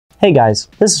Hey guys,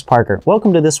 this is Parker.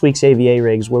 Welcome to this week's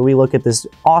AVARigs, where we look at this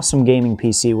awesome gaming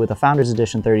PC with a Founders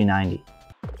Edition 3090.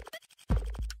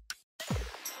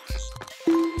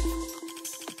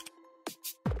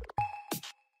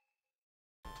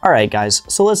 Alright guys,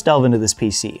 so let's delve into this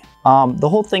PC. The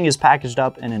whole thing is packaged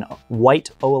up in a white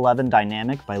 011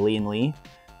 Dynamic by LIAN.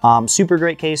 Super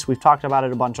great case. We've talked about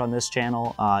it a bunch on this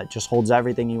channel. It just holds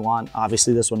everything you want.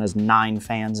 Obviously this one has 9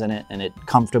 fans in it and it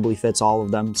comfortably fits all of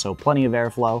them, so plenty of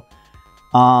airflow.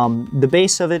 The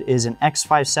base of it is an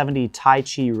X570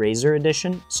 Taichi Razer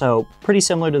edition, so pretty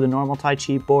similar to the normal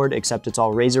Taichi board, except it's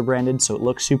all Razer branded, so it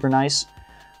looks super nice.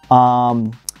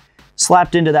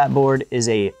 Slapped into that board is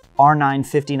a R9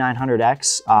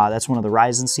 5900X. That's one of the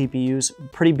Ryzen CPUs.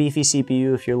 Pretty beefy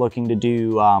CPU if you're looking to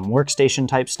do workstation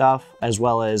type stuff, as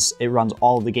well as it runs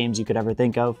all of the games you could ever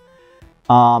think of.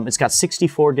 It's got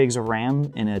 64 gigs of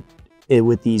RAM in it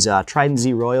with these Trident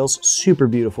Z Royals. Super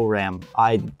beautiful RAM.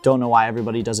 I don't know why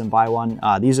everybody doesn't buy one.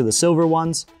 These are the silver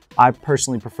ones. I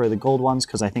personally prefer the gold ones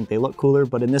because I think they look cooler,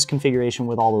 but in this configuration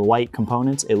with all the white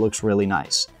components, it looks really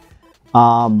nice.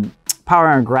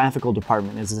 Power and graphical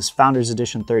department is this Founders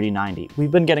Edition 3090.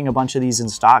 We've been getting a bunch of these in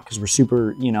stock because we're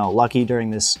super, lucky during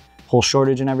this whole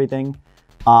shortage and everything.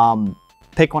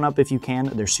 Pick one up if you can.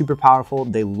 They're super powerful,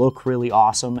 they look really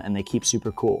awesome, and they keep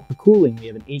super cool. For cooling, we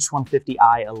have an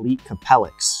H150i Elite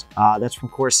Capellix. That's from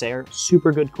Corsair.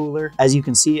 Super good cooler. As you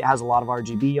can see, it has a lot of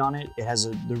RGB on it. It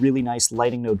has the really nice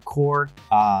Lighting Node Core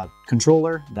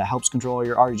controller that helps control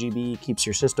your RGB, keeps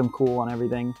your system cool and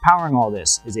everything. Powering all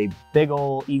this is a big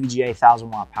ol' EVGA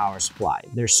 1000-watt power supply.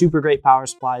 They're super great power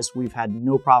supplies. We've had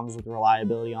no problems with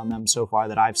reliability on them so far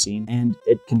that I've seen, and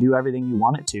it can do everything you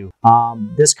want it to.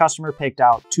 This customer picked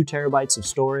out 2 terabytes of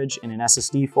storage in an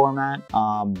SSD format.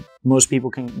 Most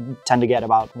people tend to get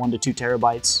about 1 to 2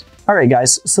 terabytes. All right,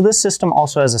 guys, so this system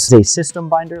also has a system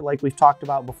binder like we've talked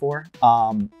about before.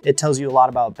 It tells you a lot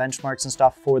about benchmarks and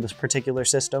stuff for this particular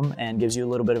system and gives you a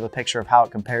little bit of a picture of how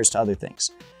it compares to other things.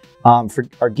 For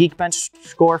our Geekbench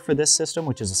score for this system,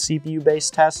 which is a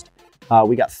CPU-based test,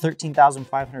 we got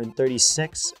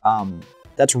 13,536.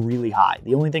 That's really high.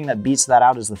 The only thing that beats that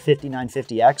out is the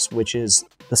 5950X, which is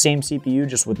the same CPU,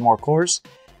 just with more cores.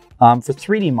 For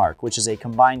 3D Mark, which is a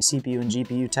combined CPU and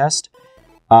GPU test,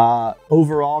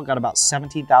 overall got about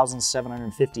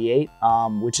 17,758,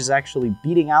 which is actually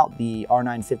beating out the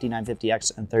R9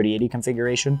 5950X and 3080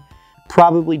 configuration,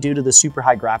 probably due to the super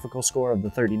high graphical score of the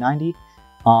 3090.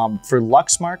 For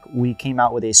Luxmark, we came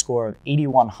out with a score of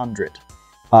 8100.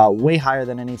 Way higher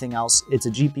than anything else. It's a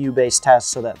GPU-based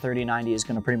test, so that 3090 is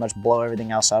going to pretty much blow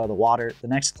everything else out of the water. The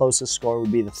next closest score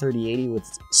would be the 3080 with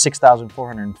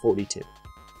 6,442.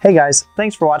 Hey guys,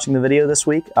 thanks for watching the video this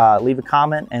week. Leave a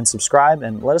comment and subscribe,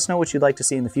 and let us know what you'd like to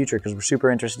see in the future because we're super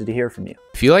interested to hear from you.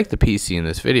 If you like the PC in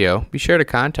this video, be sure to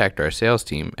contact our sales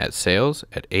team at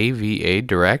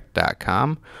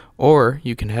sales@avadirect.com, or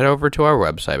you can head over to our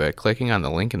website by clicking on the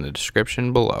link in the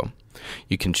description below.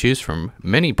 You can choose from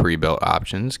many pre-built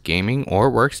options, gaming or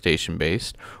workstation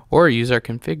based, or use our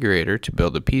configurator to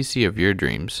build a PC of your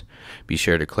dreams. Be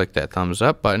sure to click that thumbs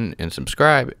up button and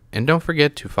subscribe, and don't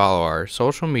forget to follow our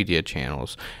social media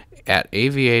channels at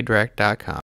avadirect.com.